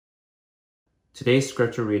Today's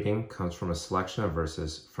scripture reading comes from a selection of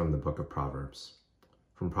verses from the book of Proverbs.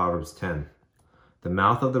 From Proverbs 10, "The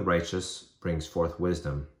mouth of the righteous brings forth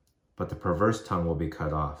wisdom, but the perverse tongue will be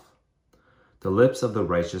cut off. The lips of the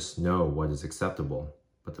righteous know what is acceptable,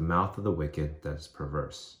 but the mouth of the wicked that is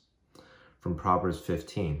perverse." From Proverbs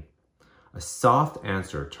 15, "A soft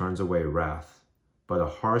answer turns away wrath, but a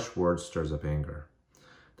harsh word stirs up anger.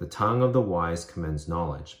 The tongue of the wise commends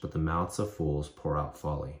knowledge, but the mouths of fools pour out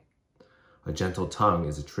folly. A gentle tongue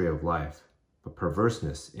is a tree of life, but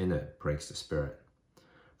perverseness in it breaks the spirit."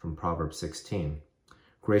 From Proverbs 16,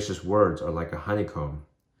 "Gracious words are like a honeycomb,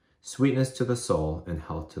 sweetness to the soul and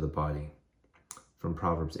health to the body." From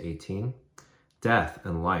Proverbs 18, "Death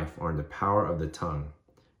and life are in the power of the tongue,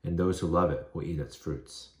 and those who love it will eat its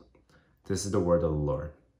fruits." This is the word of the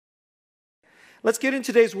Lord. Let's get in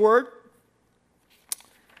today's word.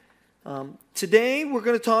 Today we're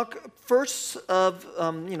going to talk first of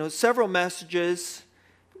several messages,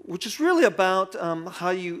 which is really about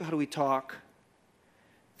how do we talk.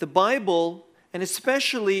 The Bible, and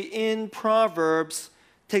especially in Proverbs,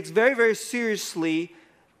 takes very, very seriously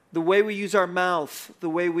the way we use our mouth, the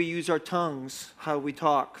way we use our tongues, how we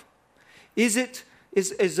talk. Is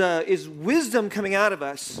wisdom coming out of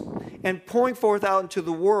us and pouring forth out into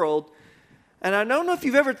the world? And I don't know if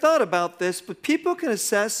you've ever thought about this, but people can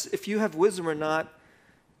assess if you have wisdom or not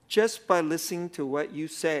just by listening to what you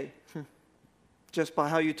say, just by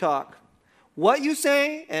how you talk. What you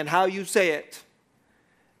say and how you say it.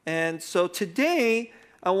 And so today,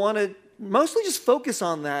 I want to mostly just focus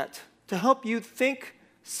on that to help you think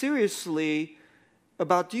seriously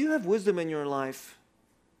about, do you have wisdom in your life?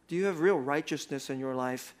 Do you have real righteousness in your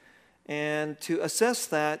life? And to assess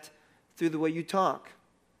that through the way you talk.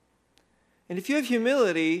 And if you have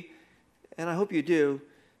humility, and I hope you do,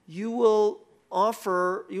 you will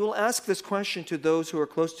ask this question to those who are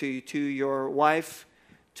close to you, to your wife,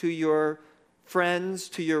 to your friends,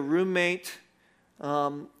 to your roommate,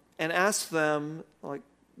 and ask them, like,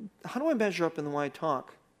 how do I measure up in the way I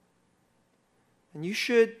talk? And you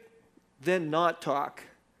should then not talk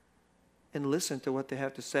and listen to what they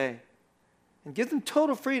have to say. And give them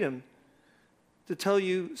total freedom to tell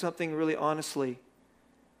you something really honestly.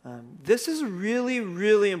 This is really,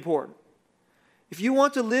 really important. If you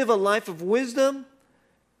want to live a life of wisdom,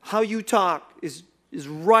 how you talk is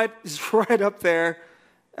right up there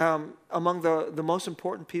among the most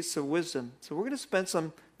important pieces of wisdom. So we're going to spend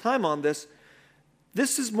some time on this.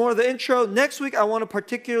 This is more the intro. Next week, I want to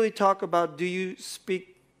particularly talk about, do you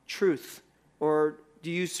speak truth or do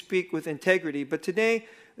you speak with integrity? But today,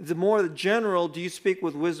 the general, do you speak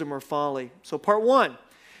with wisdom or folly? So part one,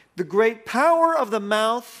 the great power of the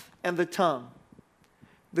mouth and the tongue.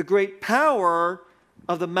 The great power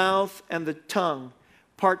of the mouth and the tongue.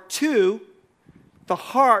 Part two, the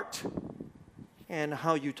heart and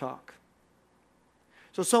how you talk.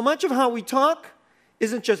 So much of how we talk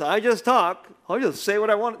isn't just, I just talk, I'll just say what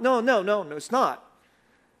I want. No, it's not.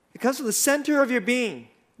 It comes from the center of your being.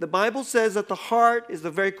 The Bible says that the heart is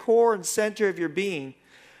the very core and center of your being.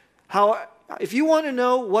 If you want to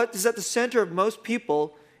know what is at the center of most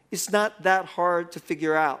people, it's not that hard to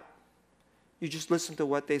figure out. You just listen to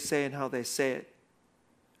what they say and how they say it.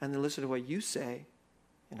 And then listen to what you say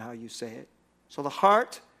and how you say it. So the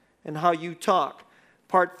heart and how you talk.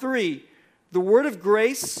 Part three, the word of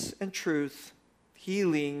grace and truth,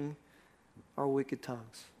 healing our wicked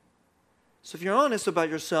tongues. So if you're honest about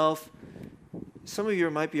yourself, some of you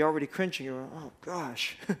might be already cringing. You're like, oh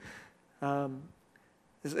gosh.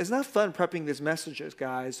 It's not fun prepping these messages,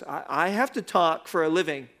 guys. I have to talk for a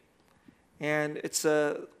living. And it's,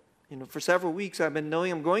 for several weeks I've been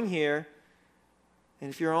knowing I'm going here. And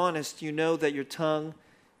if you're honest, you know that your tongue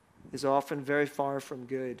is often very far from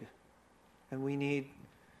good. And we need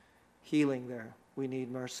healing there. We need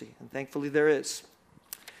mercy. And thankfully there is.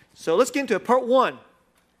 So let's get into it. Part one.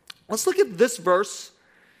 Let's look at this verse.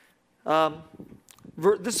 Proverbs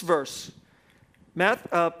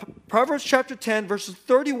chapter 10, verses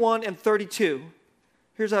 31 and 32.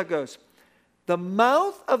 Here's how it goes. The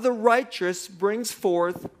mouth of the righteous brings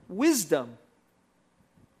forth wisdom,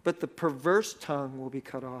 but the perverse tongue will be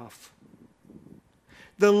cut off.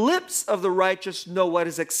 The lips of the righteous know what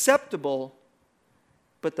is acceptable,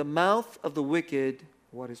 but the mouth of the wicked,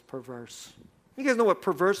 what is perverse. You guys know what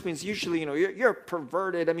perverse means. Usually, you're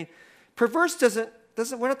perverted. I mean, perverse doesn't,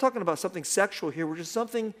 we're not talking about something sexual here. We're just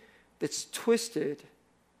something that's twisted.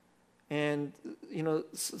 And,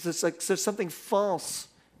 it's like there's something false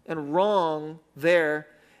and wrong there.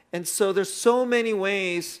 And so there's so many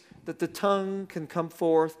ways that the tongue can come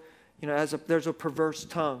forth, there's a perverse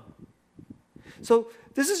tongue. So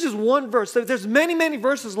this is just one verse. There's many, many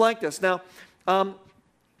verses like this. Now, I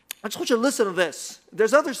just want you to listen to this.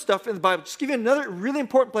 There's other stuff in the Bible. Just give you another really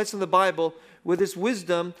important place in the Bible where this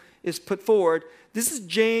wisdom is put forward. This is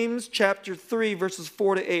James chapter 3, verses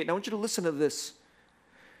 4 to 8. And I want you to listen to this.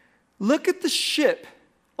 Look at the ship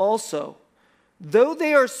also. Though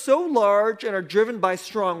they are so large and are driven by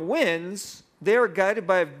strong winds, they are guided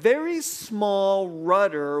by a very small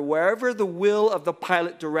rudder wherever the will of the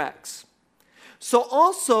pilot directs. So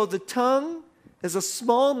also the tongue is a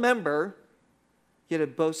small member, yet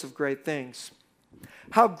it boasts of great things.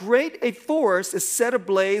 How great a forest is set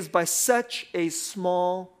ablaze by such a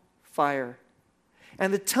small fire.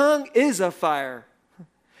 And the tongue is a fire,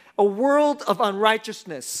 a world of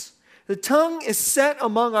unrighteousness. The tongue is set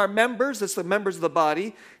among our members, that's the members of the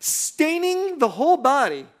body, staining the whole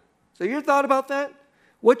body. So you ever thought about that?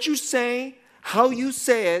 What you say, how you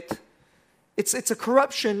say it, it's a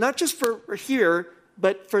corruption, not just for here,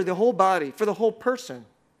 but for the whole body, for the whole person.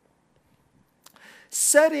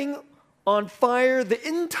 Setting on fire the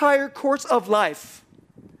entire course of life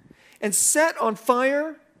and set on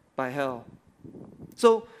fire by hell.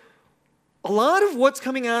 So a lot of what's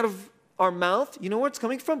coming out of our mouth, you know where it's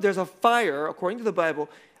coming from? There's a fire, according to the Bible,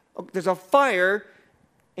 there's a fire,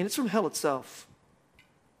 and it's from hell itself.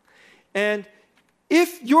 And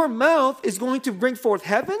if your mouth is going to bring forth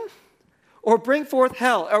heaven or bring forth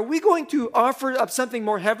hell, are we going to offer up something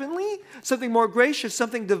more heavenly, something more gracious,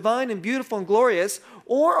 something divine and beautiful and glorious,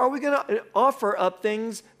 or are we going to offer up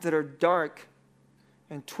things that are dark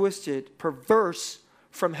and twisted, perverse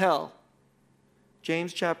from hell?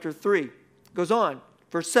 James chapter 3 goes on,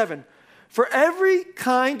 verse 7. For every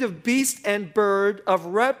kind of beast and bird, of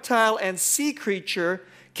reptile and sea creature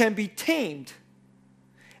can be tamed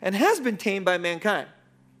and has been tamed by mankind.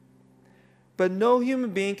 But no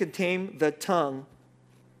human being can tame the tongue.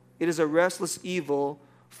 It is a restless evil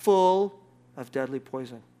full of deadly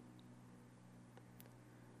poison.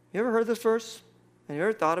 You ever heard this verse? And you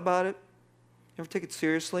ever thought about it? You ever take it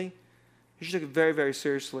seriously? You should take it very, very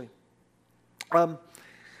seriously.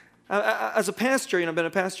 As a pastor, I've been a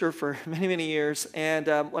pastor for many, many years, and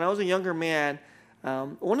when I was a younger man,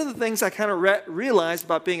 one of the things I kind of realized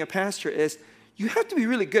about being a pastor is you have to be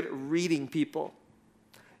really good at reading people.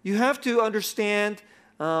 You have to understand,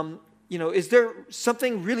 is there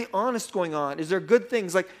something really honest going on? Is there good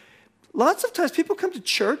things? Like, lots of times people come to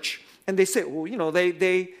church and they say, well,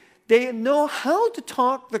 they know how to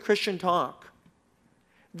talk the Christian talk.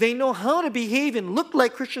 They know how to behave and look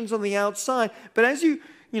like Christians on the outside. But as you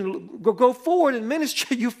go forward in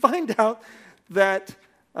ministry, you find out that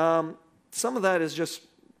some of that is just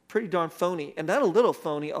pretty darn phony. And not a little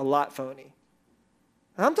phony, a lot phony.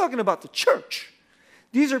 And I'm talking about the church.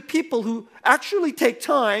 These are people who actually take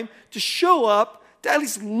time to show up, to at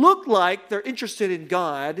least look like they're interested in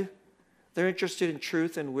God. They're interested in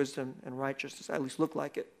truth and wisdom and righteousness, at least look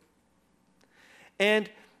like it. And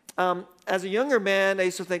as a younger man, I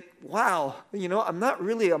used to think, wow, I'm not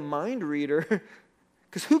really a mind reader,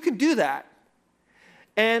 because who can do that?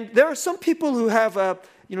 And there are some people who have,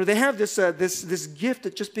 they have this gift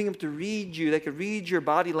of just being able to read you. They can read your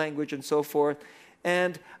body language and so forth.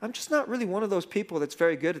 And I'm just not really one of those people that's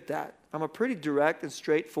very good at that. I'm a pretty direct and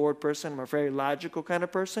straightforward person. I'm a very logical kind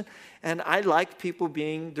of person. And I like people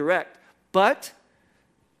being direct. But,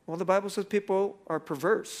 the Bible says people are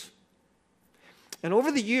perverse. And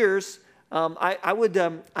over the years, I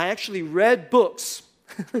actually read books,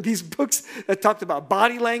 these books that talked about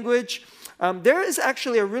body language. There is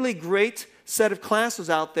actually a really great set of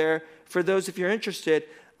classes out there for those if you're interested.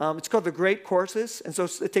 It's called the Great Courses. And so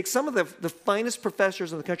it takes some of the finest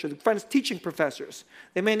professors in the country, the finest teaching professors.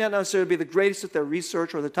 They may not necessarily be the greatest at their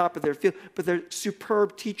research or the top of their field, but they're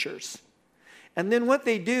superb teachers. And then what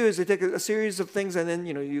they do is they take a series of things, and then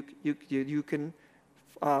you can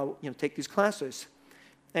take these classes.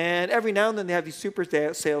 And every now and then they have these super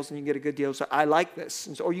sales, and you can get a good deal. So I like this.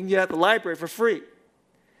 And so, or you can get it at the library for free.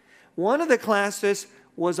 One of the classes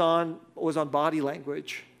was on body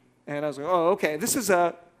language. And I was like, okay, this is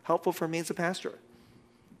helpful for me as a pastor.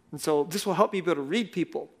 And so this will help me be able to read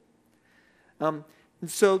people. And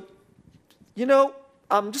so,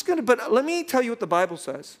 I'm just going to, but let me tell you what the Bible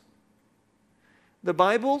says. The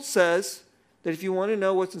Bible says that if you want to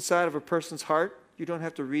know what's inside of a person's heart, you don't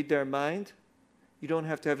have to read their mind. You don't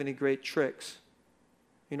have to have any great tricks.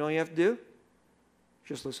 You know what you have to do?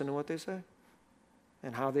 Just listen to what they say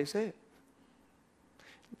and how they say it.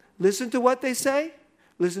 Listen to what they say.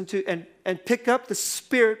 Listen to and pick up the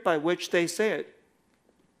spirit by which they say it.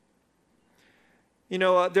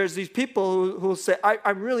 There's these people who will say,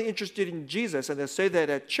 I'm really interested in Jesus, and they'll say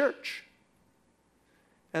that at church.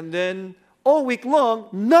 And then all week long,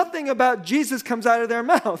 nothing about Jesus comes out of their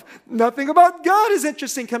mouth. Nothing about God is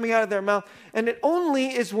interesting coming out of their mouth. And it only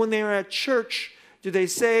is when they are at church do they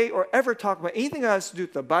say or ever talk about anything that has to do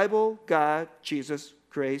with the Bible, God, Jesus,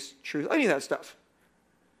 grace, truth, any of that stuff.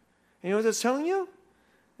 And you know what it's telling you?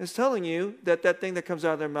 It's telling you that that thing that comes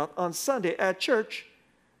out of their mouth on Sunday at church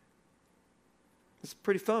is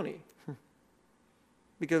pretty phony.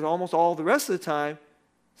 Because almost all the rest of the time,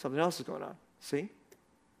 something else is going on. See?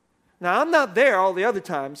 Now, I'm not there all the other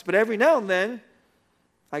times, but every now and then,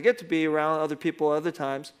 I get to be around other people other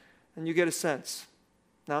times, and you get a sense.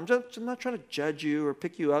 Now, I'm not trying to judge you or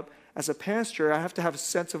pick you up. As a pastor, I have to have a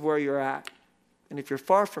sense of where you're at. And if you're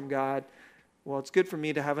far from God, well, it's good for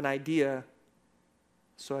me to have an idea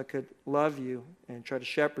so I could love you and try to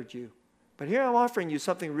shepherd you. But here I'm offering you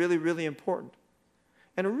something really, really important.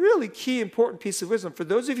 And a really key, important piece of wisdom. For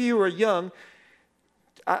those of you who are young,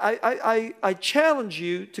 I challenge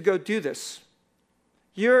you to go do this.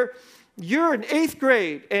 You're in 8th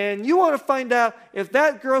grade, and you want to find out if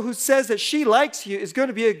that girl who says that she likes you is going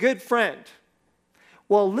to be a good friend.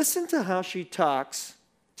 Well, listen to how she talks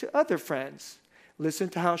to other friends. Listen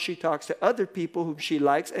to how she talks to other people whom she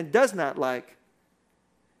likes and does not like.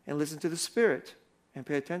 And listen to the Spirit and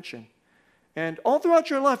pay attention. And all throughout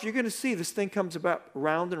your life, you're going to see this thing comes about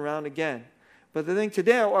round and round again. But the thing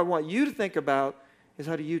today I want you to think about is,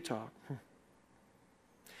 how do you talk?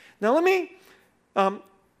 Now let me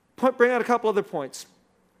bring out a couple other points.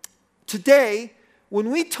 Today,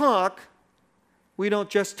 when we talk, we don't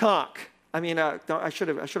just talk. I should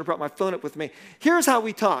have brought my phone up with me. Here's how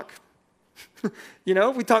we talk. We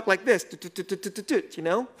talk like this,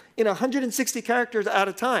 in 160 characters at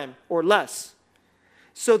a time or less.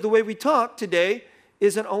 So the way we talk today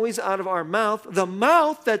isn't always out of our mouth. The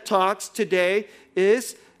mouth that talks today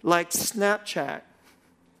is like Snapchat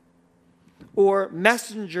or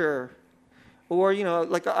Messenger, or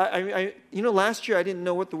last year I didn't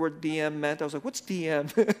know what the word DM meant. I was like, "What's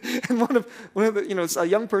DM?" And one of the a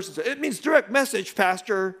young person said, "It means direct message,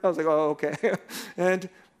 Pastor." I was like, "Oh, okay."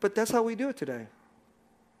 But that's how we do it today.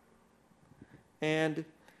 And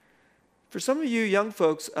for some of you young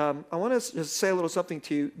folks, I want to just say a little something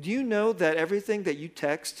to you. Do you know that everything that you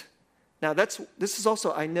text, now this is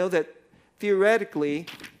also, I know that theoretically,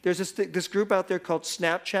 there's this group out there called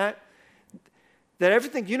Snapchat, that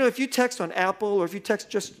everything, if you text on Apple or if you text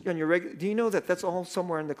just on your regular, do you know that that's all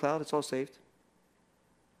somewhere in the cloud? It's all saved.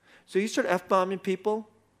 So you start F-bombing people,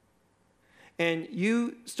 and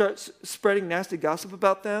you start spreading nasty gossip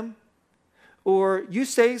about them, or you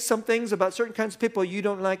say some things about certain kinds of people you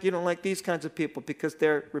don't like these kinds of people because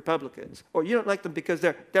they're Republicans, or you don't like them because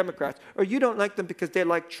they're Democrats, or you don't like them because they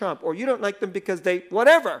like Trump, or you don't like them because they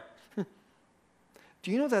whatever.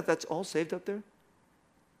 Do you know that that's all saved up there?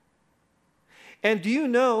 And do you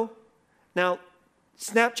know, now,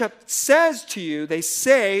 Snapchat says to you, they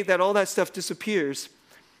say that all that stuff disappears.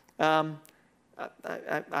 I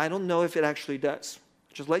don't know if it actually does.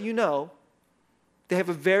 Just let you know, they have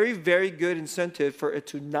a very, very good incentive for it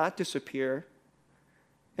to not disappear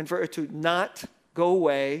and for it to not go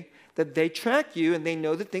away, that they track you and they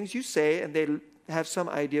know the things you say and they have some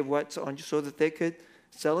idea of what's on you so that they could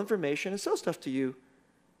sell information and sell stuff to you.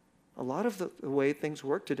 A lot of the way things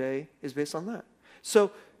work today is based on that.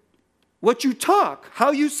 So what you talk,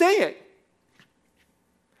 how you say it.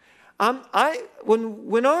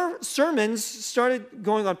 When our sermons started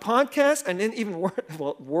going on podcasts, and then even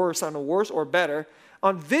worse, I don't know, worse or better,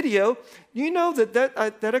 on video, you know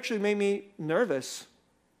that actually made me nervous.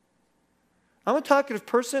 I'm a talkative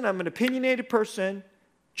person. I'm an opinionated person,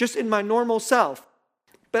 just in my normal self.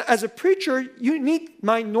 But as a preacher, you need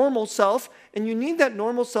my normal self, and you need that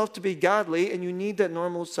normal self to be godly, and you need that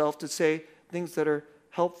normal self to say things that are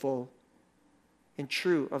helpful and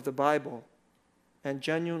true of the Bible, and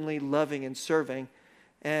genuinely loving and serving.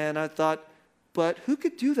 And I thought, but who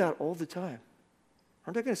could do that all the time?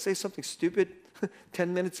 Aren't I going to say something stupid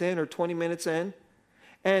 10 minutes in or 20 minutes in?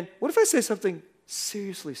 And what if I say something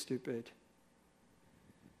seriously stupid?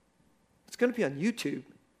 It's going to be on YouTube.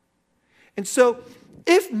 And so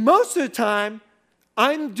if most of the time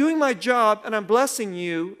I'm doing my job and I'm blessing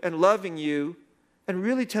you and loving you and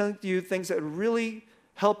really telling you things that really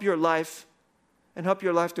help your life and help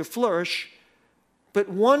your life to flourish, but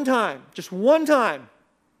one time, just one time,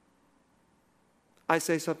 I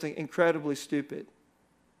say something incredibly stupid.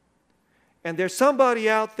 And there's somebody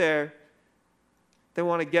out there that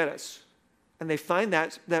want to get us. And they find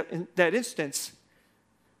that instance,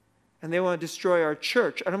 and they want to destroy our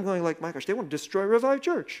church. And I'm going like, my gosh, they want to destroy Revive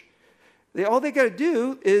Church. All they got to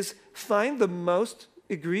do is find the most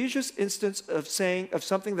egregious instance of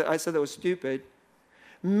something that I said that was stupid,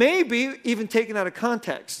 maybe even taken out of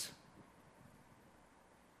context.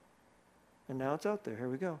 And now it's out there. Here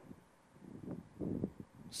we go.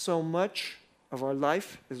 So much of our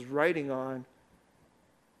life is riding on,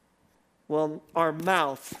 well, our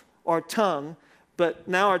mouth, our tongue, but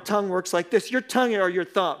now our tongue works like this. Your tongue are your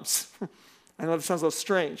thumbs. I know that sounds a little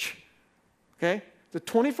strange. Okay? The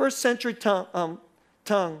 21st century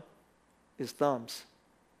tongue is thumbs.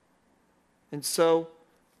 And so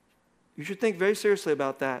you should think very seriously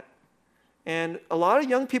about that. And a lot of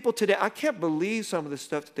young people today, I can't believe some of the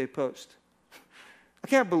stuff that they post. I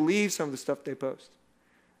can't believe some of the stuff they post.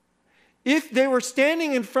 If they were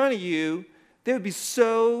standing in front of you, they would be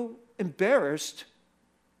so embarrassed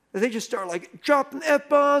that they just start like dropping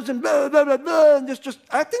F-bombs and blah, blah, blah, blah, and just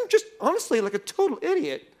acting just honestly like a total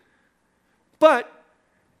idiot. But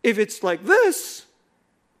if it's like this,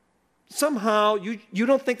 somehow you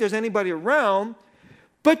don't think there's anybody around,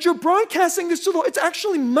 but you're broadcasting this to the world. It's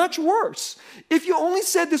actually much worse. If you only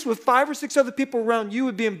said this with 5 or 6 other people around, you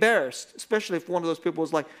would be embarrassed, especially if one of those people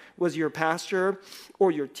was your pastor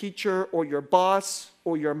or your teacher or your boss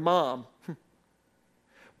or your mom.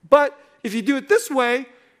 But if you do it this way,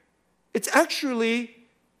 it's actually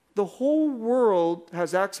the whole world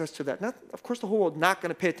has access to that. Of course, the whole world not going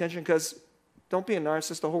to pay attention because don't be a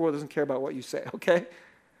narcissist. The whole world doesn't care about what you say, okay?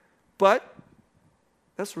 But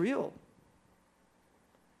that's real.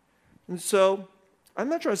 And so I'm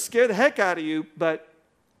not trying to scare the heck out of you, but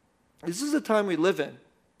this is the time we live in.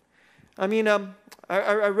 I mean,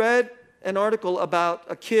 I read an article about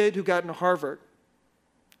a kid who got into Harvard.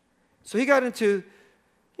 So he got into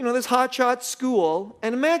this hotshot school,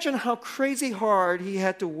 and imagine how crazy hard he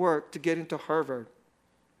had to work to get into Harvard.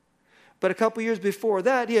 But a couple years before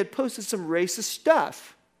that, he had posted some racist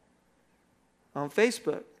stuff on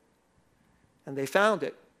Facebook, and they found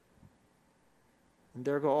it. And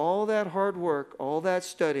there go all that hard work, all that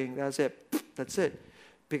studying, that's it. That's it.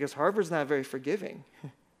 Because Harvard's not very forgiving.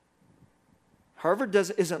 Harvard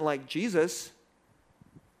isn't like Jesus,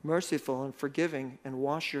 merciful and forgiving and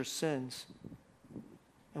wash your sins.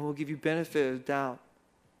 And will give you benefit of doubt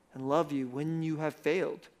and love you when you have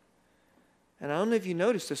failed. And I don't know if you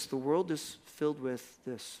noticed this, the world is filled with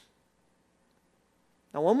this.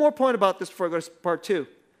 Now, one more point about this before I go to part 2.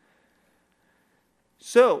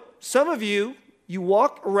 So, some of you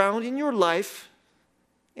walk around in your life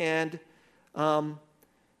and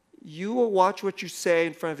you will watch what you say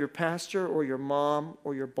in front of your pastor or your mom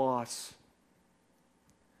or your boss.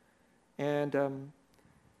 And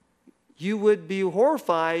you would be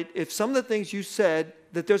horrified if some of the things you said,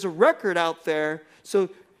 that there's a record out there. So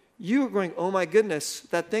you are going, oh my goodness,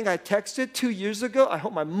 that thing I texted 2 years ago, I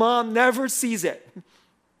hope my mom never sees it.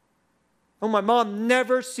 Oh, my mom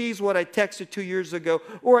never sees what I texted 2 years ago.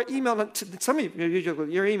 Or I emailed to some of you,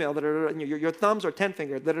 your email, your thumbs are 10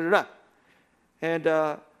 finger, And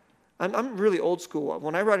I'm really old school.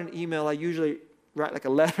 When I write an email, I usually write like a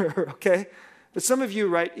letter, okay? But some of you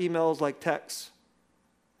write emails like texts.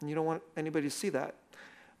 And you don't want anybody to see that.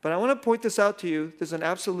 But I want to point this out to you. There's an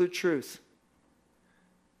absolute truth.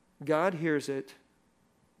 God hears it.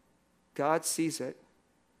 God sees it.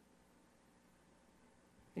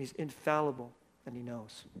 And He's infallible, and He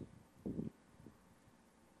knows.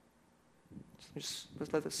 Let's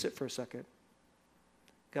let this sit for a second.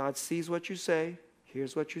 God sees what you say,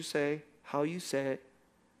 hears what you say, how you say it.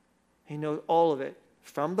 He knows all of it,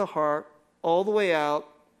 from the heart, all the way out,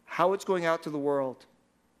 how it's going out to the world.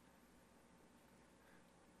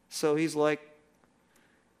 So He's like,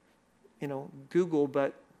 Google,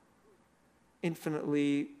 but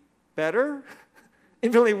infinitely better,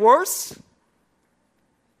 infinitely worse.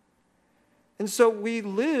 And so we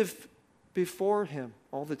live before Him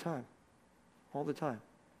all the time. All the time.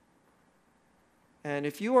 And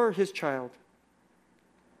if you are His child,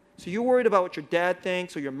 so you're worried about what your dad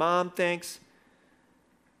thinks or your mom thinks,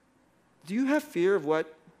 do you have fear of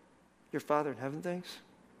what your Father in heaven thinks?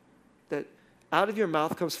 That out of your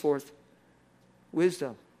mouth comes forth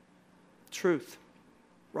wisdom, truth,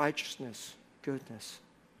 righteousness, goodness.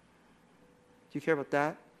 Do you care about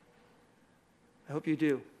that? I hope you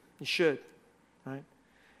do. You should. Right?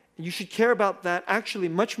 And you should care about that actually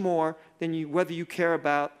much more than whether you care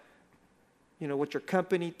about, what your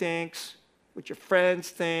company thinks, what your friends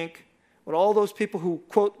think, what all those people who,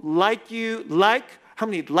 quote, like you, how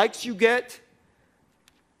many likes you get,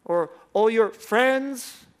 or all your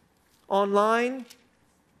friends online.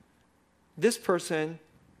 This person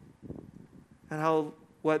and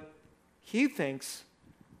what he thinks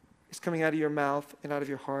is coming out of your mouth and out of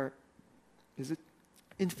your heart is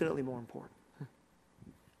infinitely more important.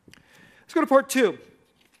 Let's go to part 2.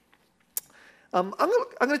 I'm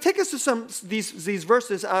I'm going to take us to these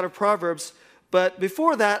verses out of Proverbs, but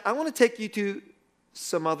before that, I want to take you to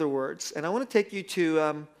some other words. And I want to take you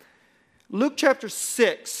to Luke chapter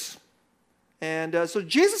 6. And so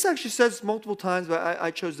Jesus actually says multiple times, but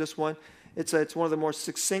I chose this one. It's one of the more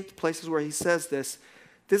succinct places where he says this.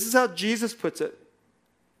 This is how Jesus puts it.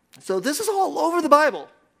 So this is all over the Bible.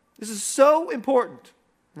 This is so important.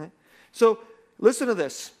 Right? So listen to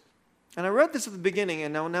this. And I read this at the beginning,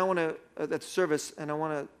 and now I want to, at the service, and I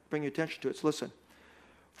want to bring your attention to it. So listen.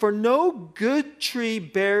 For no good tree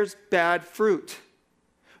bears bad fruit,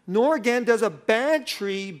 nor again does a bad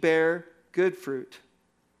tree bear good fruit.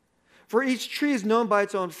 For each tree is known by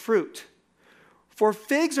its own fruit. For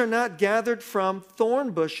figs are not gathered from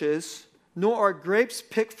thorn bushes, nor are grapes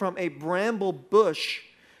picked from a bramble bush.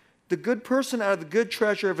 The good person out of the good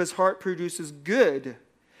treasure of his heart produces good,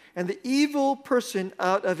 and the evil person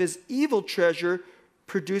out of his evil treasure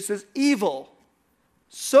produces evil.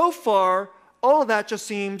 So far, all of that just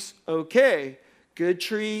seems okay. Good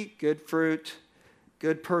tree, good fruit,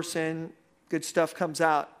 good person, good stuff comes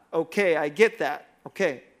out. Okay, I get that.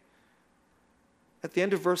 Okay. At the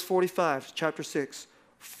end of verse 45, chapter 6,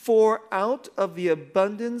 for out of the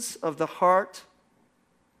abundance of the heart,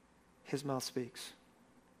 his mouth speaks.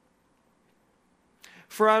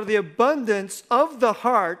 For out of the abundance of the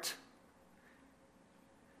heart,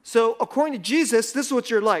 so according to Jesus, this is what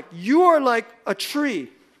you're like. You are like a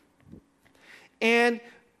tree. And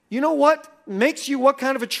you know what makes you what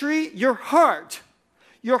kind of a tree? Your heart.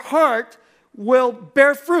 Your heart will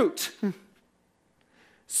bear fruit.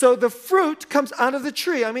 So the fruit comes out of the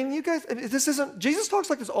tree. I mean, you guys, Jesus talks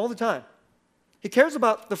like this all the time. He cares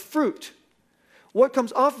about the fruit, what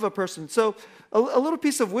comes off of a person. So a little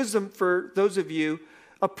piece of wisdom for those of you,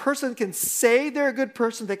 a person can say they're a good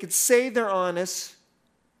person, they can say they're honest,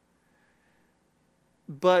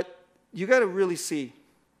 but you got to really see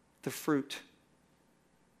the fruit.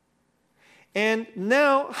 And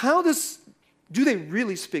now, do they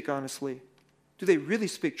really speak honestly? Do they really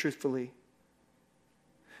speak truthfully?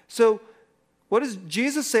 So, what does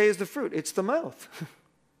Jesus say is the fruit? It's the mouth.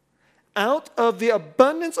 Out of the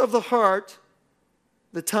abundance of the heart,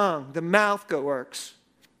 the tongue, the mouth works.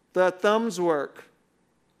 The thumbs work.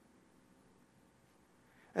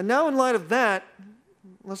 And now in light of that,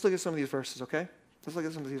 let's look at some of these verses, okay? Let's look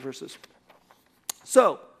at some of these verses.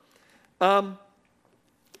 So, I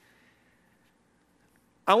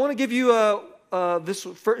want to give you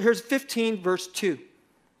here's 15, verse 2.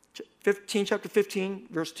 Chapter 15,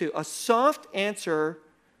 verse 2. A soft answer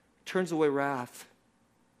turns away wrath,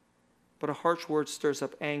 but a harsh word stirs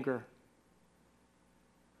up anger.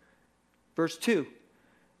 Verse 2.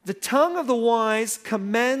 The tongue of the wise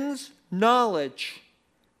commends knowledge,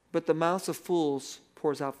 but the mouth of fools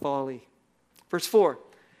pours out folly. Verse 4.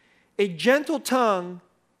 A gentle tongue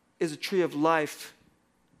is a tree of life,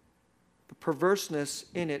 but perverseness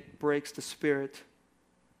in it breaks the spirit.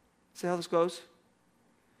 See how this goes?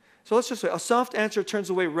 So let's just say, a soft answer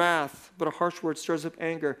turns away wrath, but a harsh word stirs up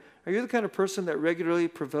anger. Are you the kind of person that regularly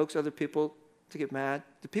provokes other people to get mad?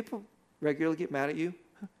 Do people regularly get mad at you?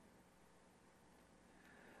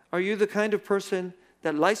 Are you the kind of person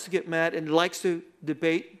that likes to get mad and likes to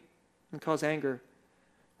debate and cause anger?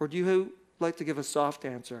 Or do you like to give a soft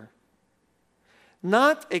answer?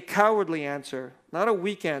 Not a cowardly answer, not a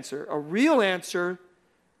weak answer, a real answer,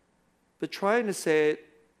 but trying to say it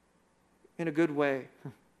in a good way.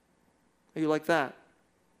 Are you like that?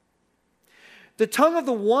 The tongue of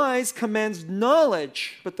the wise commends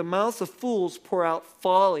knowledge, but the mouths of fools pour out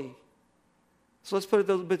folly. So let's put it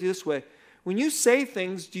a little bit this way. When you say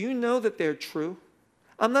things, do you know that they're true?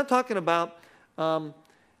 I'm not talking about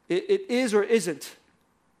it is or isn't,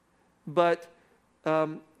 but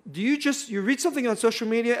do you read something on social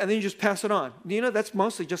media and then you just pass it on? Do you know that's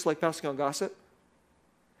mostly just like passing on gossip?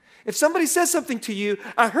 If somebody says something to you,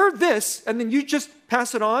 I heard this, and then you just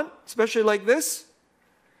pass it on, especially like this,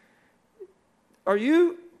 are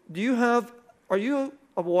you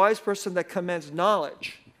a wise person that commends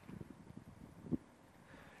knowledge?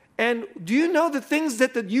 And do you know the things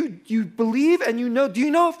that you believe and you know, do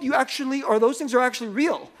you know if you actually, or those things are actually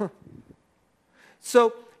real?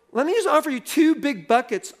 So let me just offer you two big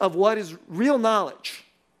buckets of what is real knowledge.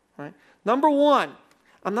 Right? Number one,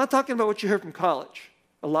 I'm not talking about what you heard from college.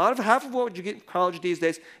 Half of what you get in college these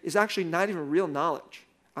days is actually not even real knowledge.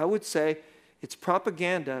 I would say it's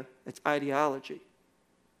propaganda, it's ideology.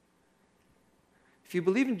 If you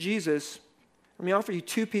believe in Jesus, let me offer you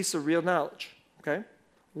two pieces of real knowledge, okay?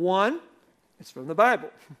 One, it's from the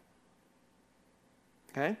Bible,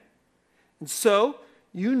 okay? And so,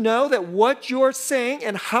 you know that what you're saying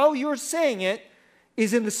and how you're saying it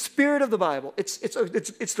is in the spirit of the Bible.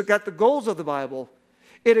 It's got the goals of the Bible.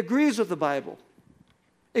 It agrees with the Bible.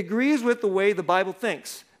 It agrees with the way the Bible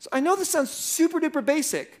thinks. So I know this sounds super duper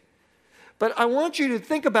basic, but I want you to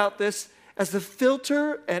think about this as the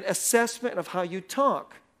filter and assessment of how you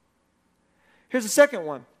talk. Here's the second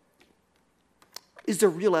one. Is there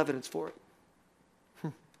real evidence for it?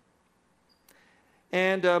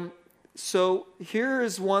 And so here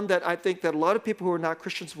is one that I think that a lot of people who are not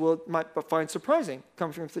Christians might find surprising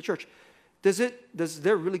coming from the church. Is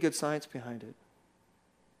there really good science behind it?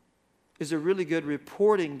 Is there really good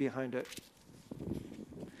reporting behind it?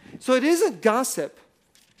 So it isn't gossip.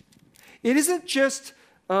 It isn't just,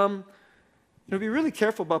 be really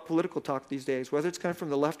careful about political talk these days, whether it's coming from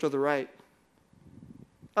the left or the right.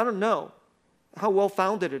 I don't know how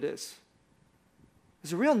well-founded it is.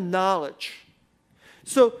 There's a real knowledge.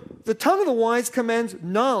 So the tongue of the wise commends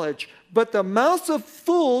knowledge, but the mouth of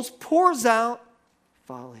fools pours out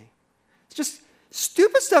folly. It's just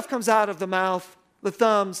stupid stuff comes out of the mouth, the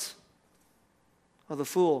thumbs of the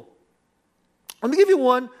fool. Let me give you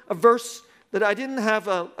a verse that I didn't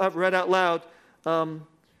have read out loud.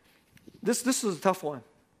 This is a tough one.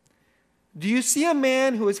 Do you see a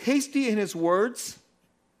man who is hasty in his words?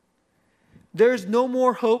 There is no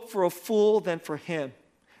more hope for a fool than for him.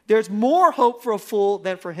 There's more hope for a fool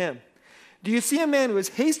than for him. Do you see a man who is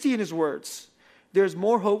hasty in his words? There's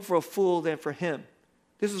more hope for a fool than for him.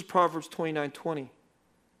 This is Proverbs 29:20.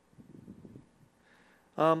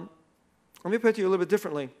 Let me put it to you a little bit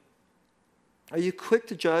differently. Are you quick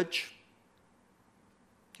to judge?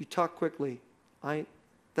 You talk quickly.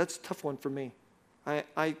 That's a tough one for me.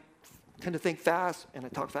 I tend to think fast and I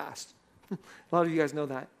talk fast. A lot of you guys know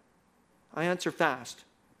that. I answer fast.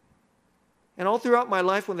 And all throughout my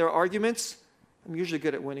life when there are arguments, I'm usually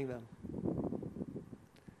good at winning them.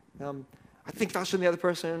 I think faster than the other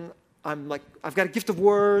person. I've got a gift of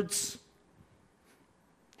words.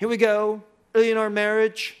 Here we go. Early in our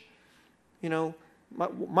marriage,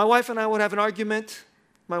 my wife and I would have an argument.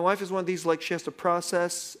 My wife is one of these, she has to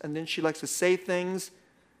process, and then she likes to say things,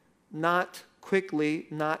 not quickly,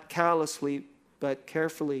 not callously, but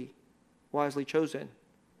carefully, wisely chosen.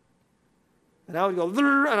 And I would go,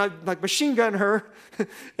 and I'd machine gun her,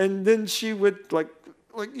 and then she would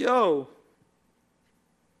yo.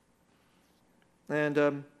 And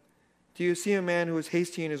do you see a man who is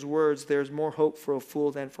hasty in his words? There's more hope for a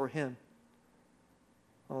fool than for him.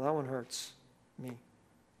 Oh, that one hurts me.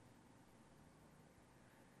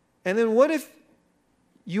 And then what if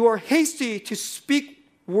you are hasty to speak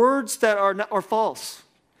words that are false?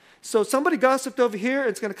 So somebody gossiped over here,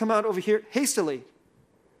 it's going to come out over here hastily.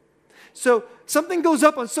 So something goes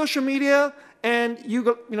up on social media, and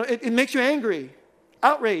it makes you angry,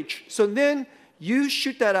 outrage. So then you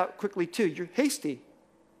shoot that out quickly too. You're hasty.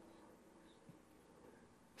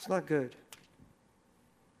 It's not good.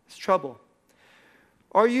 It's trouble.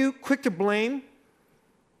 Are you quick to blame,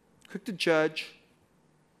 quick to judge,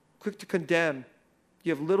 quick to condemn?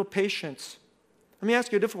 You have little patience. Let me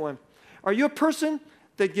ask you a different one. Are you a person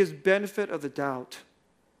that gives benefit of the doubt?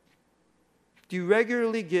 Do you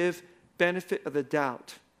regularly give benefit of the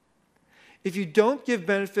doubt? If you don't give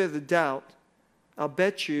benefit of the doubt, I'll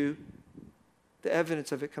bet you the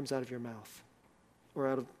evidence of it comes out of your mouth or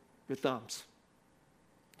out of your thumbs.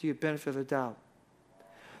 Do you benefit of the doubt?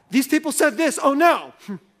 These people said this, oh no.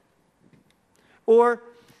 Or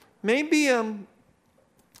maybe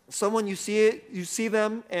someone you see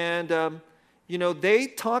them and they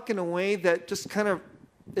talk in a way that just kind of,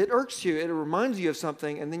 it irks you, it reminds you of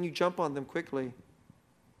something, and then you jump on them quickly.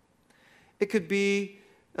 It could be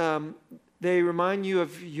they remind you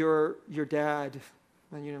of your dad,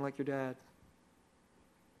 and you didn't like your dad.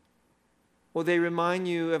 Or they remind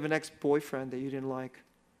you of an ex-boyfriend that you didn't like.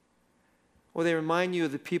 Or they remind you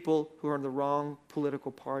of the people who are in the wrong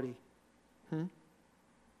political party. I've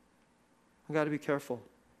got to be careful.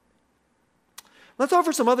 Let's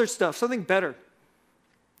offer some other stuff, something better.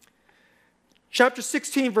 Chapter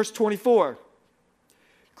 16, verse 24.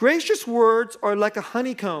 Gracious words are like a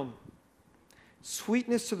honeycomb,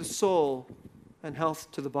 sweetness to the soul and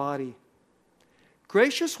health to the body.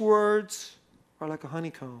 Gracious words are like a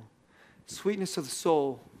honeycomb, sweetness to the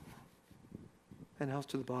soul and health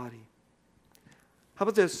to the body. How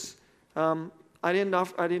about this? We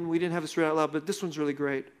didn't have this read out loud, but this one's really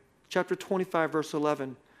great. Chapter 25, verse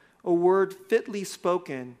 11. A word fitly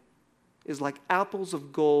spoken is like apples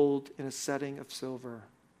of gold in a setting of silver.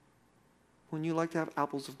 Wouldn't you like to have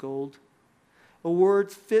apples of gold? A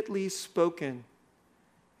word fitly spoken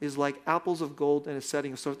is like apples of gold in a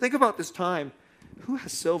setting of silver. Think about this time. Who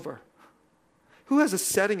has silver? Who has a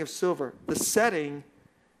setting of silver? The setting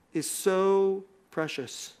is so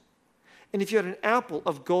precious. And if you had an apple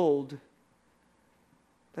of gold,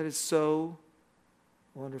 that is so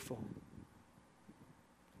wonderful.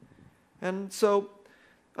 And so,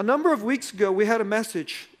 a number of weeks ago, we had a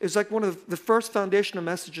message. It's like one of the first foundational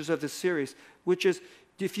messages of this series, which is,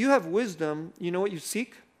 if you have wisdom, you know what you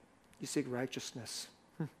seek? You seek righteousness.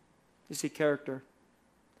 You seek character.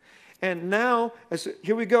 And now,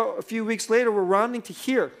 here we go, a few weeks later, we're rounding to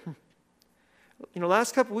here.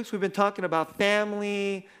 Last couple of weeks, we've been talking about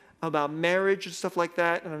family, about marriage and stuff like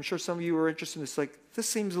that, and I'm sure some of you are interested in this. Like, this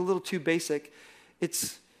seems a little too basic.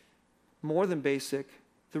 It's more than basic.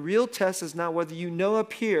 The real test is not whether you know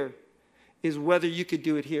up here, is whether you could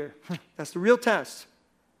do it here. That's the real test.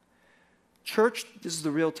 Church, this is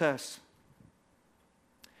the real test.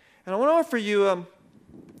 And I want to offer you,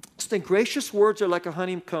 think gracious words are like a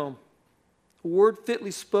honeycomb. A word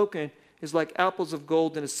fitly spoken is like apples of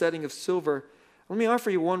gold in a setting of silver. Let me offer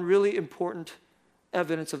you one really important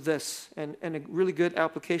evidence of this and a really good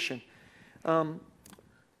application. Are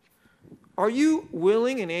you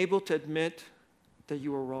willing and able to admit that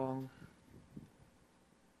you are wrong?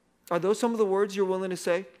 Are those some of the words you're willing to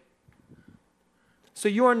say? So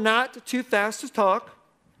you are not too fast to talk,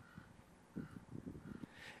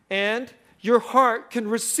 and your heart can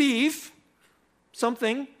receive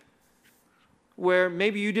something where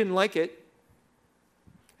maybe you didn't like it,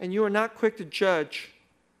 and you are not quick to judge,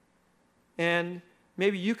 and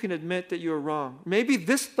maybe you can admit that you are wrong. Maybe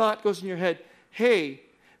this thought goes in your head, hey,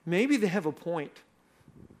 maybe they have a point,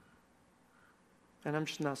 and I'm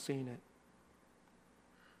just not seeing it.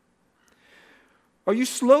 Are you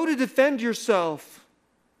slow to defend yourself?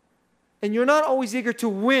 And you're not always eager to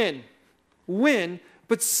win,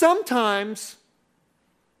 but sometimes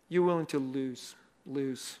you're willing to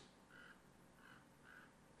lose.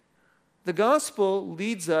 The gospel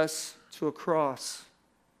leads us to a cross.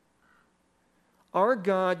 Our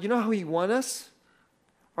God, you know how He won us?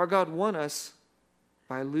 Our God won us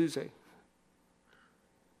by losing.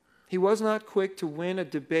 He was not quick to win a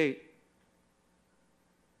debate,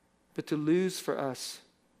 but to lose for us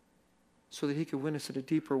so that He could win us in a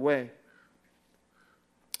deeper way.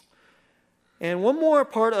 And one more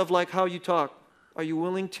part of like how you talk. Are you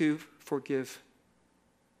willing to forgive?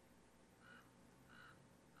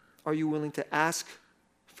 Are you willing to ask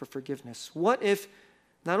for forgiveness? What if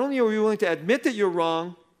not only are you willing to admit that you're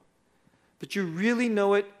wrong, but you really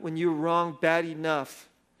know it when you're wrong bad enough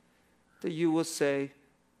that you will say,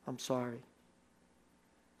 I'm sorry.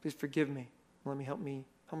 Please forgive me. Help me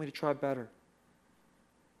to try better.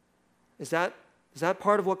 Is that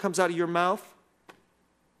part of what comes out of your mouth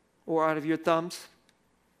or out of your thumbs?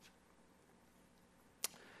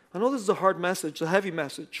 I know this is a hard message, a heavy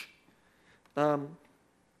message.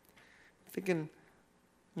 Thinking,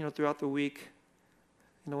 throughout the week,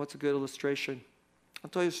 what's a good illustration? I'll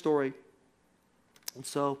tell you a story. And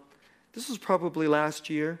so, this was probably last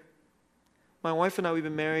year. My wife and I, we've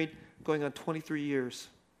been married going on 23 years.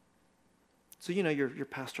 So, your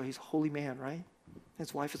pastor, he's a holy man, right?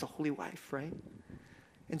 His wife is a holy wife, right?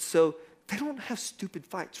 And so, they don't have stupid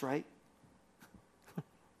fights, right?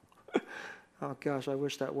 Oh, gosh, I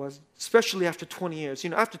wish that was. Especially after 20 years.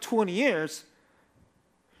 After 20 years,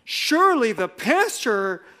 surely the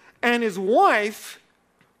pastor and his wife,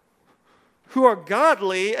 who are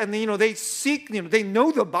godly, and they seek, they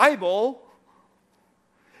know the Bible,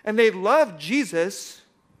 and they love Jesus,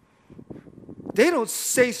 they don't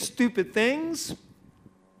say stupid things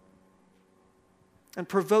and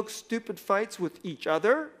provoke stupid fights with each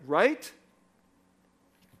other, right?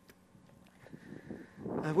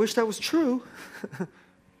 I wish that was true.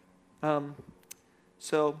 I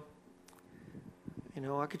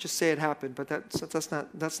could just say it happened, but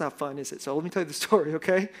that's not fun, is it? So let me tell you the story,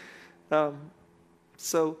 okay? It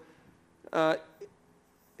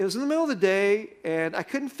was in the middle of the day, and I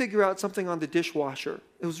couldn't figure out something on the dishwasher.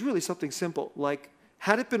 It was really something simple, like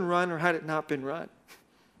had it been run or had it not been run?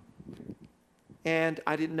 And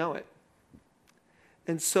I didn't know it.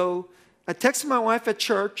 And so I texted my wife at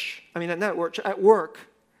work,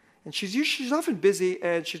 and she's often busy,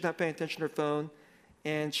 and she's not paying attention to her phone,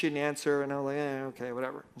 and she didn't answer, and I was like, okay,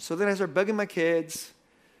 whatever. And so then I started bugging my kids.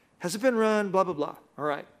 Has it been run? Blah, blah, blah. All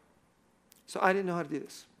right. So I didn't know how to do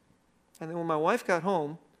this. And then when my wife got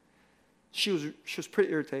home, she was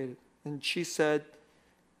pretty irritated. And she's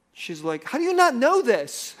like, how do you not know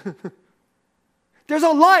this? There's a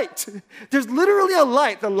light. There's literally a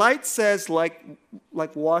light. The light says like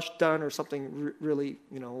wash done or something really,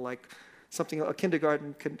 like something a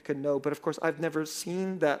kindergarten could know. But of course, I've never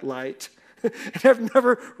seen that light. And I've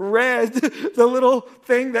never read the little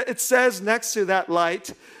thing that it says next to that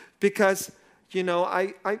light because,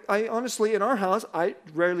 I honestly, in our house, I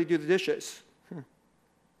rarely do the dishes.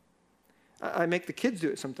 I make the kids do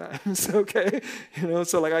it sometimes, okay?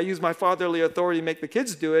 So like I use my fatherly authority to make the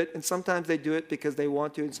kids do it, and sometimes they do it because they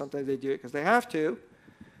want to, and sometimes they do it because they have to.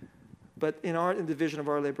 But in the division of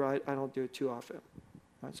Our Labor, I don't do it too often.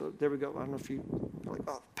 Right, so there we go. I don't know if you're like,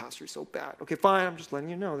 oh, pastor, is so bad. Okay, fine, I'm just letting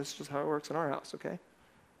you know. This is just how it works in our house, okay?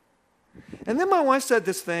 And then my wife said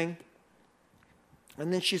this thing,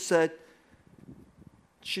 and then she says,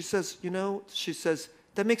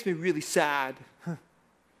 that makes me really sad.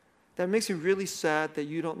 That makes me really sad that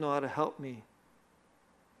you don't know how to help me.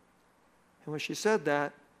 And when she said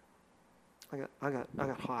that, I got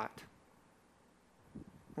hot.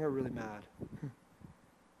 I got really mad.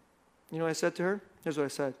 You know what I said to her? Here's what I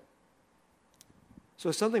said. So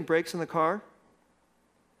if something breaks in the car,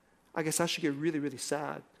 I guess I should get really, really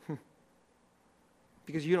sad.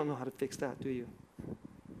 Because you don't know how to fix that, do you?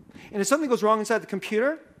 And if something goes wrong inside the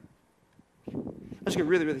computer, I should get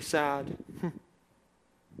really, really sad.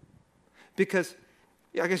 Because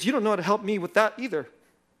I guess you don't know how to help me with that either.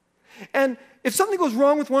 And if something goes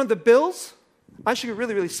wrong with one of the bills, I should get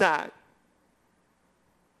really, really sad.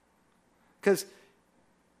 Because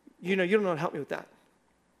you don't know how to help me with that.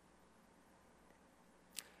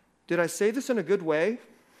 Did I say this in a good way?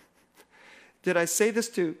 Did I say this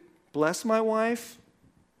to bless my wife?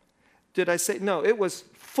 Did I say, no, it was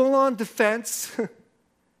full-on defense.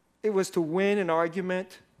 It was to win an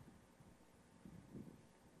argument.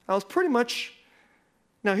 I was pretty much,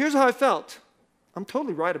 now here's how I felt. I'm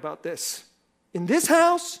totally right about this. In this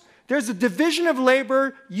house, there's a division of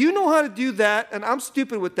labor. You know how to do that, and I'm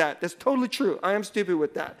stupid with that. That's totally true. I am stupid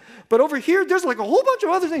with that. But over here, there's like a whole bunch of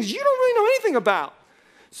other things you don't really know anything about.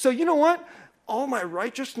 So you know what? All my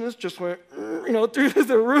righteousness just went, through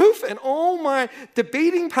the roof, and all my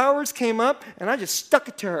debating powers came up, and I just stuck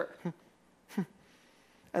it to her.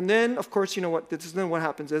 And then, of course, you know what? Then what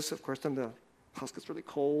happens is, of course, then the house gets really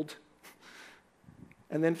cold.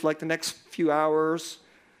 And then for like the next few hours,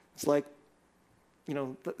 it's like,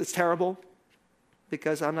 it's terrible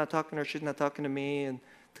because I'm not talking to her, she's not talking to me, and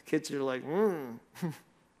the kids are like,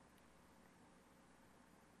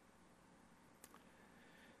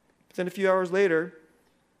 But then a few hours later,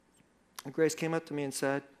 Grace came up to me and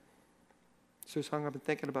said, Susang, I've been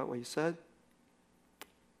thinking about what you said.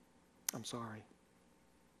 I'm sorry.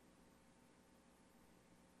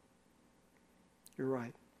 You're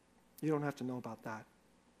right. You don't have to know about that.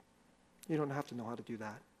 You don't have to know how to do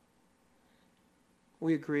that.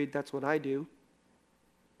 We agreed that's what I do,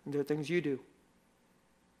 and there are things you do.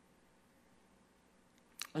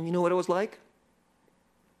 And you know what it was like?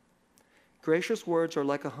 Gracious words are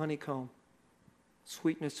like a honeycomb,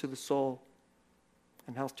 sweetness to the soul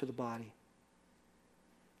and health to the body.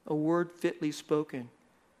 A word fitly spoken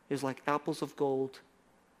is like apples of gold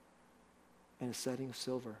in a setting of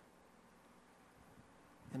silver.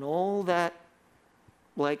 And all that,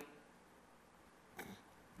 like,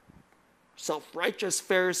 self-righteous,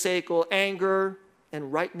 pharisaical anger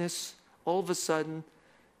and rightness, all of a sudden,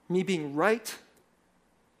 me being right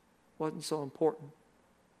wasn't so important.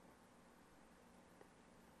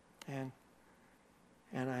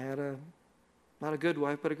 And I had not a good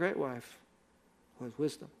wife, but a great wife who has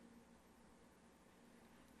wisdom.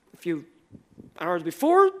 A few hours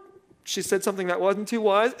before, she said something that wasn't too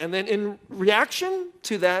wise, and then in reaction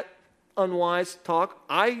to that unwise talk,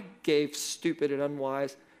 I gave stupid and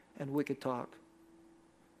unwise and wicked talk.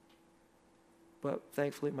 But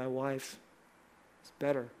thankfully, my wife is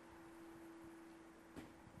better,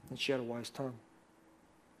 and she had a wise tongue.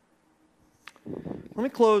 Let me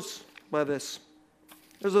close by this.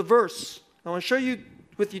 There's a verse. I want to share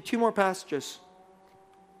with you two more passages.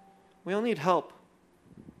 We all need help.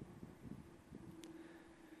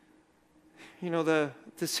 The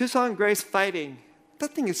Susang Grace fighting,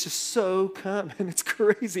 that thing is just so common. It's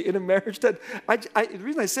crazy in a marriage. The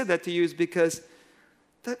reason I said that to you is because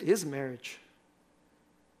that is marriage.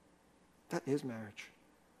 That is marriage.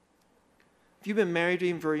 If you've been married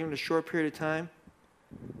even for a short period of time,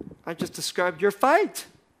 I just described your fight.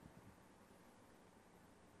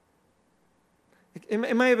 It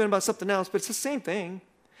might have been about something else, but it's the same thing.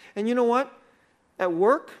 And you know what? At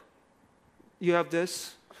work, you have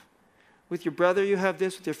this. With your brother, you have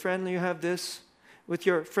this. With your friend, you have this. With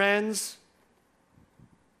your friends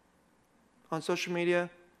on social media,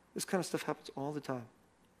 this kind of stuff happens all the time.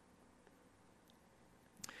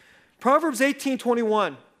 Proverbs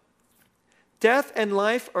 18:21. Death and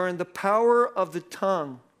life are in the power of the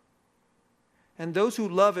tongue, and those who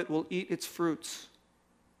love it will eat its fruits.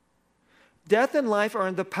 Death and life are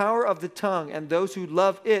in the power of the tongue, and those who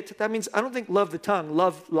love it, that means I don't think love the tongue,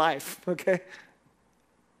 love life, okay?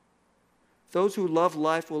 Those who love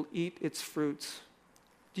life will eat its fruits.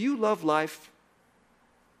 Do you love life?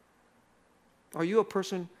 Are you a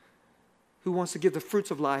person who wants to give the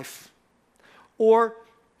fruits of life? Or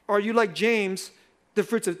are you like James, the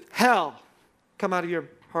fruits of hell come out of your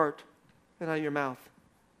heart and out of your mouth?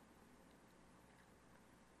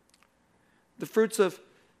 The fruits of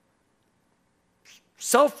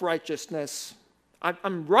self-righteousness.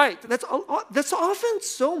 I'm right. That's often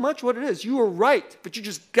so much what it is. You are right, but you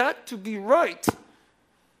just got to be right.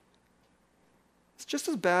 It's just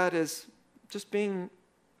as bad as just being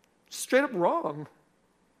straight up wrong.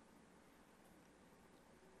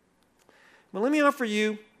 Well, let me offer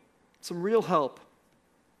you some real help.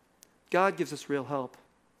 God gives us real help.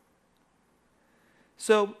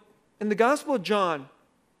 So, in the Gospel of John,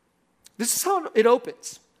 this is how it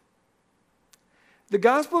opens. The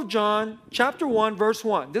Gospel of John, chapter 1, verse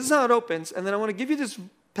 1. This is how it opens, and then I want to give you this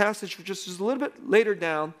passage just a little bit later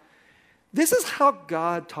down. This is how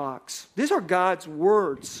God talks. These are God's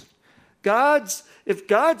words. If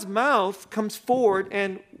God's mouth comes forward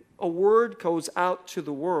and a word goes out to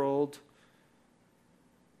the world,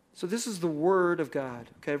 so this is the word of God.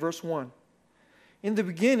 Okay, verse 1. In the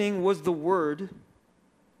beginning was the Word,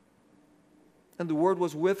 and the Word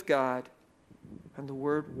was with God, and the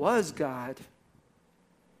Word was God.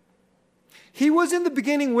 He was in the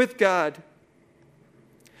beginning with God,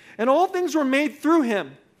 and all things were made through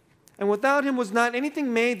him, and without him was not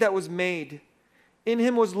anything made that was made. In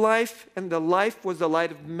him was life, and the life was the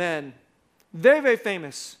light of men. Very, very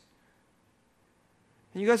famous.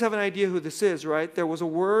 And you guys have an idea who this is, right? There was a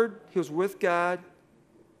Word, he was with God,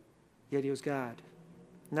 yet he was God.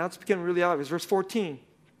 Now it's becoming really obvious. Verse 14.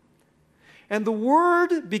 And the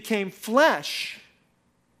Word became flesh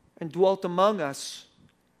and dwelt among us.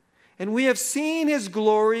 And we have seen his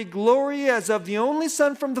glory, glory as of the only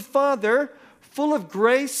Son from the Father, full of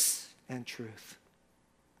grace and truth.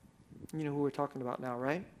 You know who we're talking about now,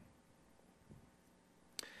 right?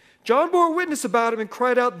 John bore witness about him and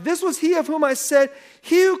cried out, "This was he of whom I said,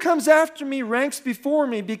 he who comes after me ranks before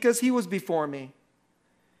me because he was before me."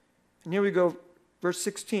 And here we go, verse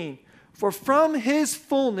 16. For from his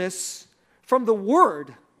fullness, from the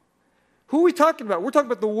Word. Who are we talking about? We're talking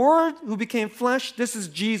about the Word who became flesh. This is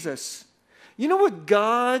Jesus. You know what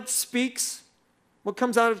God speaks? What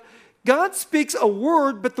comes out of... God speaks a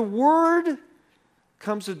word, but the Word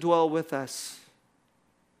comes to dwell with us.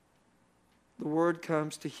 The Word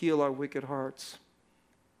comes to heal our wicked hearts.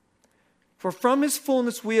 For from his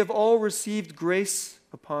fullness we have all received grace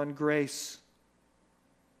upon grace.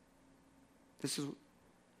 This is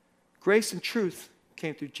grace and truth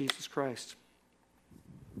came through Jesus Christ.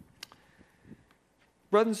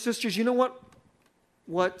 Brothers and sisters, you know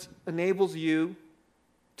what enables you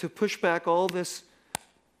to push back all this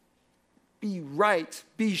be right,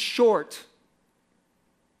 be short,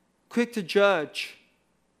 quick to judge,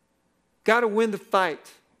 got to win the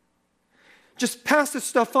fight. Just pass this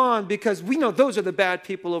stuff on because we know those are the bad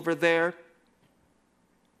people over there.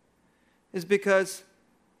 Is because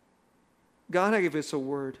God gave us a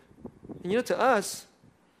word. And you know, to us,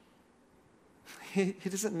 He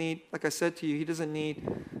doesn't need, like I said to you, he doesn't need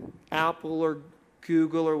Apple or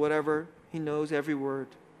Google or whatever. He knows every word.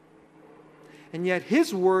 And yet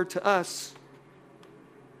his word to us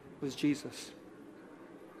was Jesus.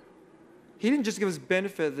 He didn't just give us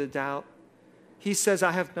benefit of the doubt. He says,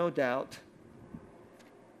 I have no doubt.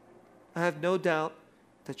 I have no doubt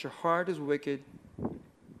that your heart is wicked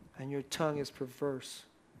and your tongue is perverse.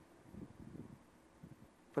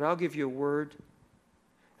 But I'll give you a word,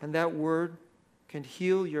 and that word can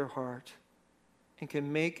heal your heart and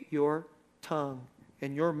can make your tongue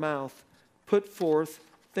and your mouth put forth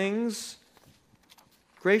things,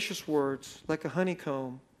 gracious words like a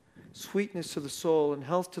honeycomb, sweetness to the soul and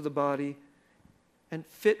health to the body, and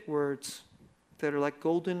fit words that are like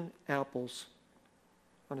golden apples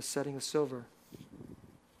on a setting of silver.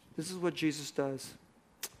 This is what Jesus does.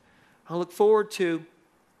 I look forward to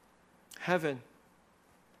heaven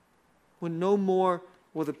when no more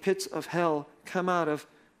will the pits of hell come out of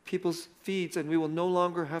people's feeds, and we will no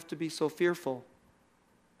longer have to be so fearful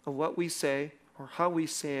of what we say or how we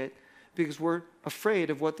say it because we're afraid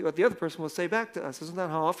of what the other person will say back to us. Isn't that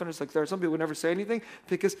how often it's like there are some people who never say anything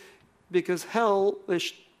because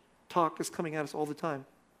hellish talk is coming at us all the time.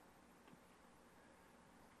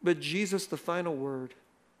 But Jesus, the final word,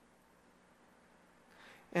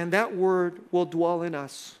 and that word will dwell in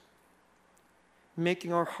us,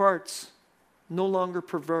 making our hearts no longer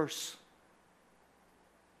perverse.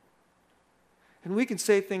 And we can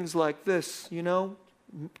say things like this, me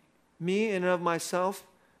in and of myself,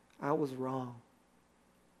 I was wrong.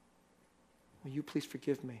 Will you please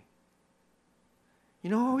forgive me? You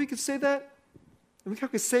know how we could say that? And we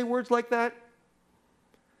could say words like that?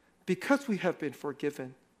 Because we have been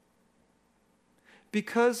forgiven.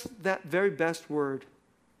 Because that very best word,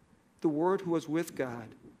 the Word who was with God,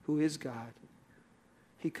 who is God,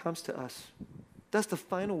 He comes to us. That's the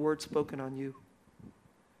final word spoken on you.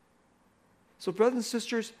 So brothers and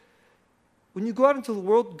sisters, when you go out into the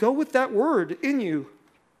world, go with that word in you.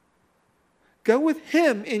 Go with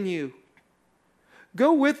Him in you.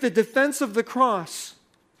 Go with the defense of the cross.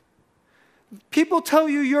 People tell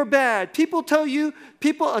you you're bad. People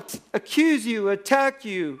accuse you, attack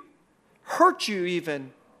you, hurt you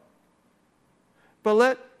even. But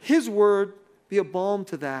let His word be a balm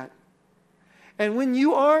to that. And when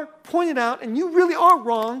you are pointed out and you really are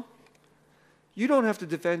wrong, you don't have to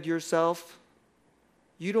defend yourself.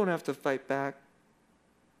 You don't have to fight back.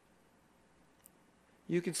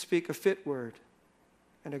 You can speak a fit word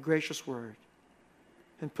and a gracious word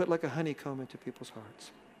and put like a honeycomb into people's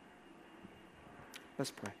hearts.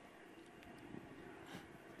 Let's pray.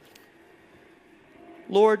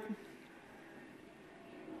 Lord,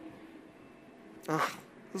 this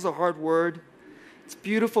is a hard word. It's a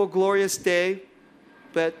beautiful, glorious day,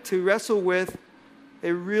 but to wrestle with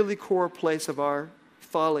a really core place of our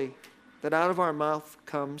folly, that out of our mouth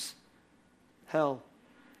comes hell,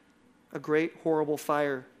 a great, horrible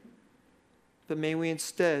fire. But may we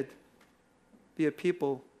instead be a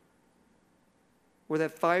people where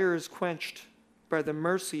that fire is quenched by the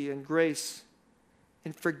mercy and grace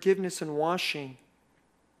and forgiveness and washing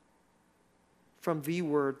from the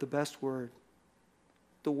Word, the best Word,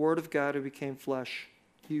 the Word of God who became flesh,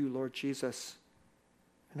 you, Lord Jesus.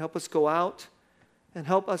 And help us go out and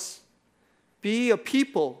help us be a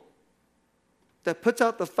people that puts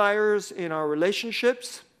out the fires in our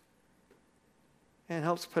relationships and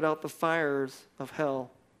helps put out the fires of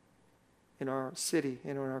hell in our city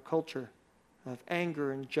and in our culture, of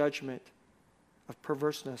anger and judgment, of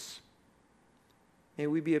perverseness. May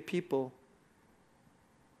we be a people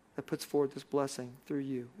that puts forward this blessing through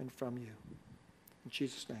you and from you. In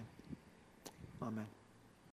Jesus' name, amen.